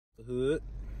the hood.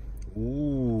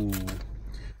 Ooh.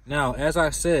 Now, as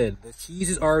I said, the cheese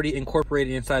is already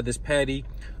incorporated inside this patty,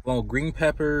 along with green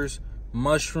peppers,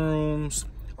 mushrooms,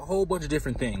 a whole bunch of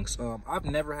different things. I've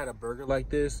never had a burger like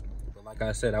this, but like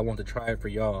I said, I want to try it for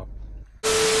y'all.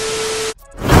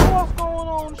 What's going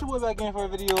on? It's your boy back again for a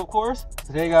video, of course.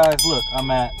 Today, guys, look, I'm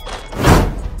at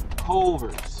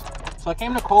Culvers. So I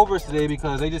came to Culvers today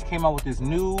because they just came out with this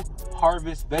new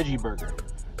Harvest Veggie Burger.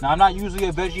 Now, I'm not usually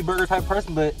a veggie burger type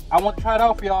person, but I want to try it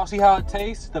out for y'all, see how it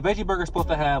tastes. The veggie burger is supposed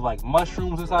to have like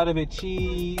mushrooms inside of it,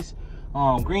 cheese,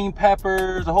 green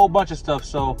peppers, a whole bunch of stuff.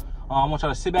 So I want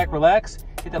y'all to sit back, relax,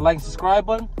 hit that like and subscribe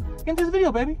button. Get into this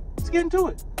video, baby. Let's get into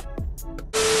it.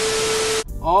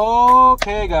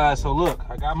 Okay, guys, so look,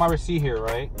 I got my receipt here,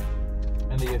 right?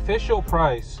 And the official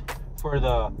price for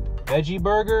the veggie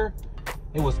burger,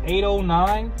 it was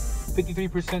 $8.09,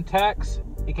 53% tax.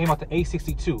 It came out to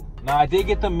 $8.62. Now, I did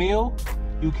get the meal.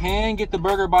 You can get the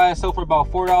burger by itself for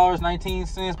about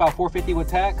 $4.19, about $4.50 with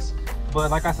tax.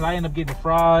 But like I said, I ended up getting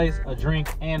fries, a drink,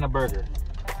 and a burger,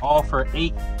 all for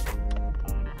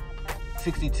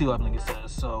 $8.62, I think it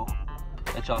says. So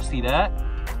let y'all see that,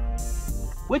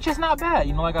 which is not bad.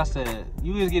 You know, like I said,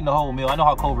 you just getting the whole meal. I know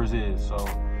how Culver's is. So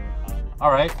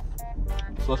all right,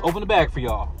 so let's open the bag for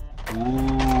y'all.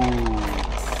 Ooh.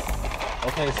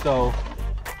 Okay, so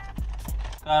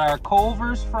got our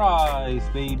Culvers fries,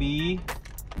 baby.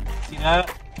 See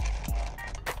that?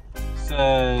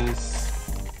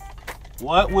 Says,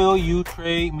 what will you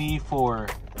trade me for?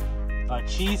 A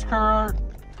cheese curd?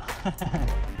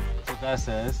 That's what that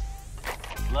says.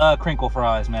 Love crinkle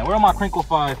fries, man. Where are my crinkle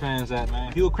fry fans at, man?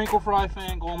 If you a crinkle fry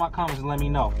fan, go in my comments and let me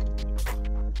know.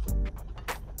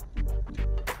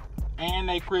 And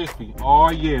they crispy. Oh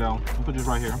yeah. I'll put this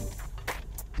right here.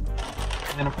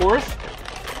 And of course,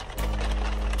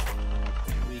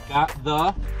 got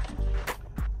the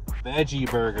veggie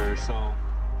burger. So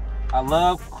I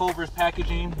love Culver's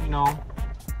packaging. You know,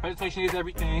 presentation is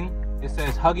everything. It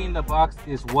says hugging the box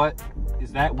is what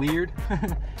is that weird.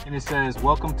 And it says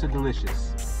welcome to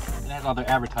delicious. It has other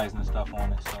advertising and stuff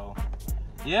on it. So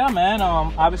yeah, man,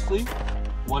 obviously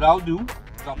what I'll do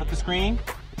is I'll put the screen,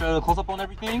 try to close up on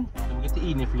everything, and we'll get to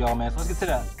eating it for y'all, man. So let's get to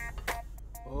that.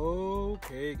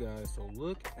 Okay, guys, so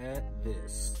look at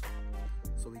this.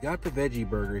 So we got the veggie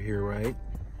burger here, right?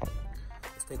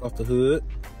 Let's take off the hood.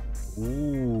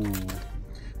 Ooh.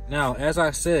 Now, as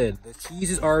I said, the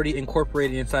cheese is already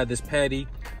incorporated inside this patty,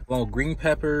 along with green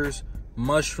peppers,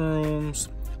 mushrooms,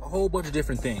 a whole bunch of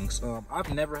different things.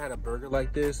 I've never had a burger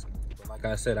like this, but like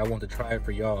I said, I want to try it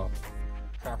for y'all.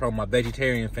 Try it for all my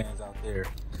vegetarian fans out there.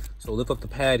 So lift up the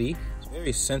patty. It's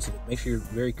very sensitive. Make sure you're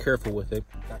very careful with it.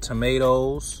 Got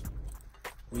tomatoes.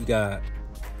 We got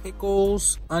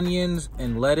pickles, onions,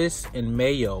 and lettuce and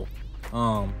mayo.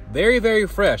 Very, very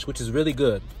fresh, which is really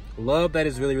good. Love that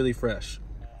it's really, really fresh.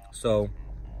 So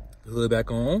the hood back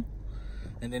on.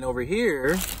 And then over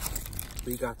here,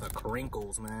 we got the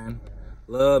crinkles, man.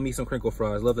 Love me some crinkle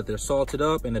fries. Love that they're salted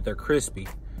up and that they're crispy.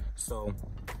 So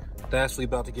that's what we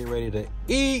about to get ready to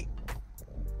eat.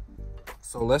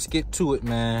 So let's get to it,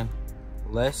 man.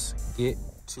 Let's get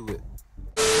to it.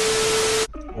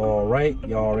 All right,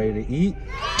 y'all ready to eat?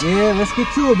 Yeah, let's get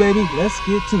to it, baby. Let's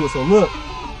get to it. So look,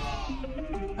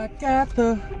 I got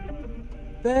the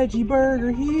veggie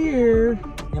burger here.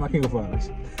 And my crinkle fries.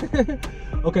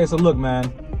 Okay, so look,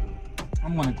 man.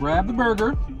 I'm gonna grab the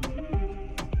burger.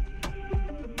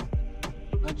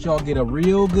 Let y'all get a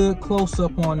real good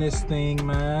close-up on this thing,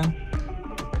 man.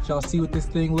 Let y'all see what this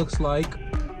thing looks like.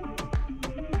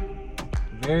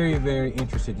 Very, very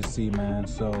interested to see, man.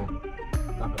 So,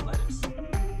 stop it, lettuce.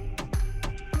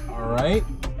 All right,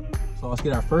 so let's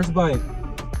get our first bite.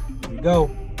 Here we go.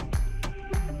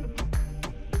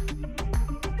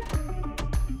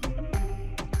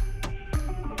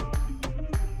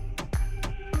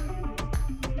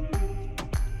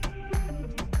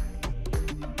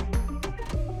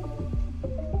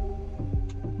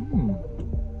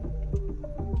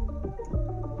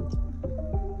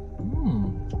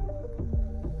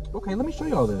 Okay, let me show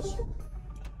y'all this.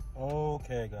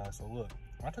 Okay, guys, so look.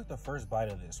 When I took the first bite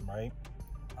of this, right,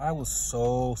 I was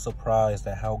so surprised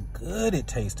at how good it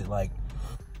tasted. Like,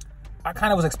 I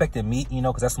kind of was expecting meat, you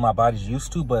know, because that's what my body's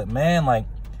used to. But, man, like,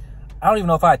 I don't even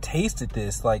know if I tasted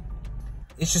this. Like,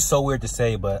 it's just so weird to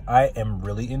say, but I am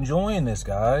really enjoying this,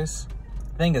 guys.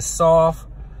 The thing is soft.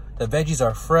 The veggies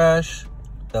are fresh.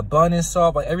 The bun is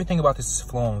soft. Like, everything about this is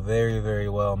flowing very, very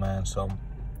well, man. So,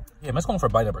 yeah, let's go for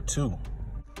bite number 2.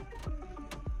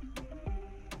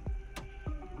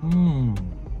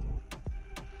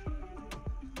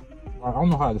 I don't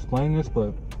know how to explain this,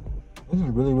 but this is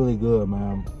really, really good,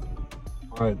 man.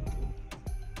 All right,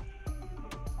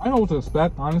 I know what to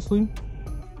expect, honestly.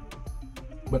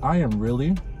 But I am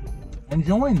really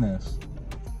enjoying this.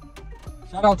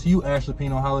 Shout out to you, Ashley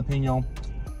Pino Jalapeno.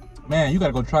 Man, you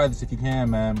gotta go try this if you can,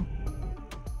 man.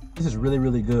 This is really,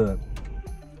 really good.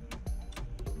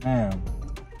 Man.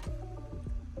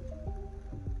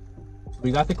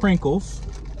 We got the crinkles.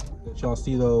 Let y'all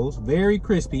see those. Very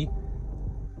crispy.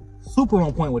 Super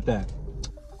on point with that.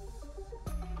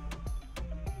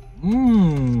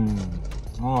 Mmm.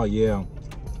 Oh, yeah.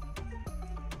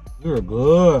 These are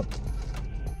good.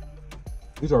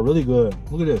 These are really good.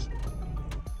 Look at this.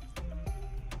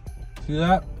 See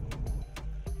that?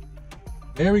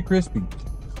 Very crispy.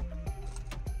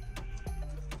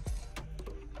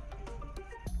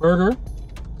 Burger.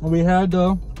 And we had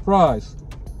the fries.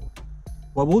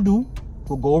 What we'll do,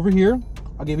 we'll go over here.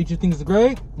 I'll give each of things a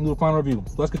grade and do a final review.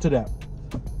 So let's get to that.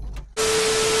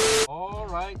 All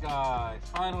right, guys.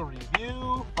 Final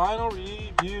review. Final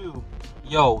review.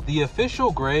 Yo, the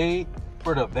official grade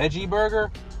for the veggie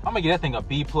burger, I'm gonna give that thing a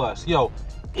B+. Yo,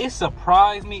 it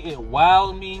surprised me. It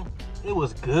wowed me. It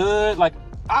was good. Like,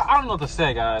 I don't know what to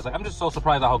say, guys. Like, I'm just so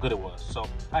surprised at how good it was. So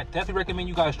I definitely recommend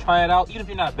you guys try it out, even if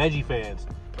you're not veggie fans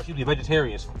or excuse me,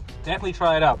 vegetarians. Definitely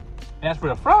try it out. And as for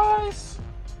the fries,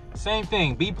 same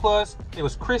thing. B+. It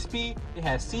was crispy. It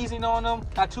had seasoning on them.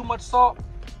 Not too much salt.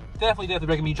 Definitely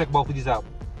recommend you check both of these out.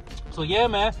 So yeah,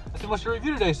 man, that's pretty much the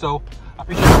review today. So I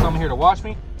appreciate you coming here to watch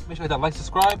me. Make sure you hit that like,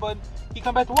 subscribe button. You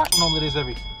come back to watch me normally it is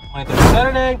every Wednesday,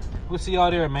 Saturday. We'll see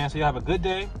y'all there, man. So y'all have a good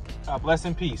day. God bless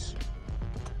and peace.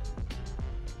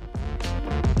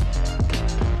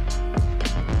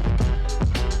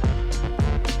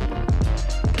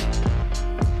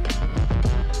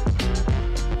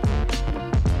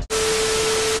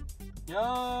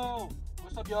 Yo,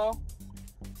 what's up, y'all?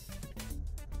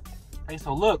 Hey,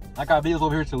 so look, I got videos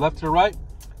over here to the left, to the right.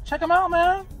 Check them out,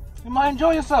 man. You might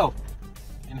enjoy yourself.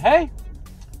 And hey,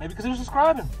 maybe consider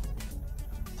subscribing.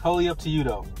 Totally up to you,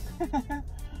 though.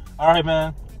 All right,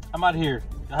 man. I'm out of here.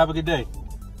 Y'all have a good day.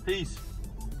 Peace.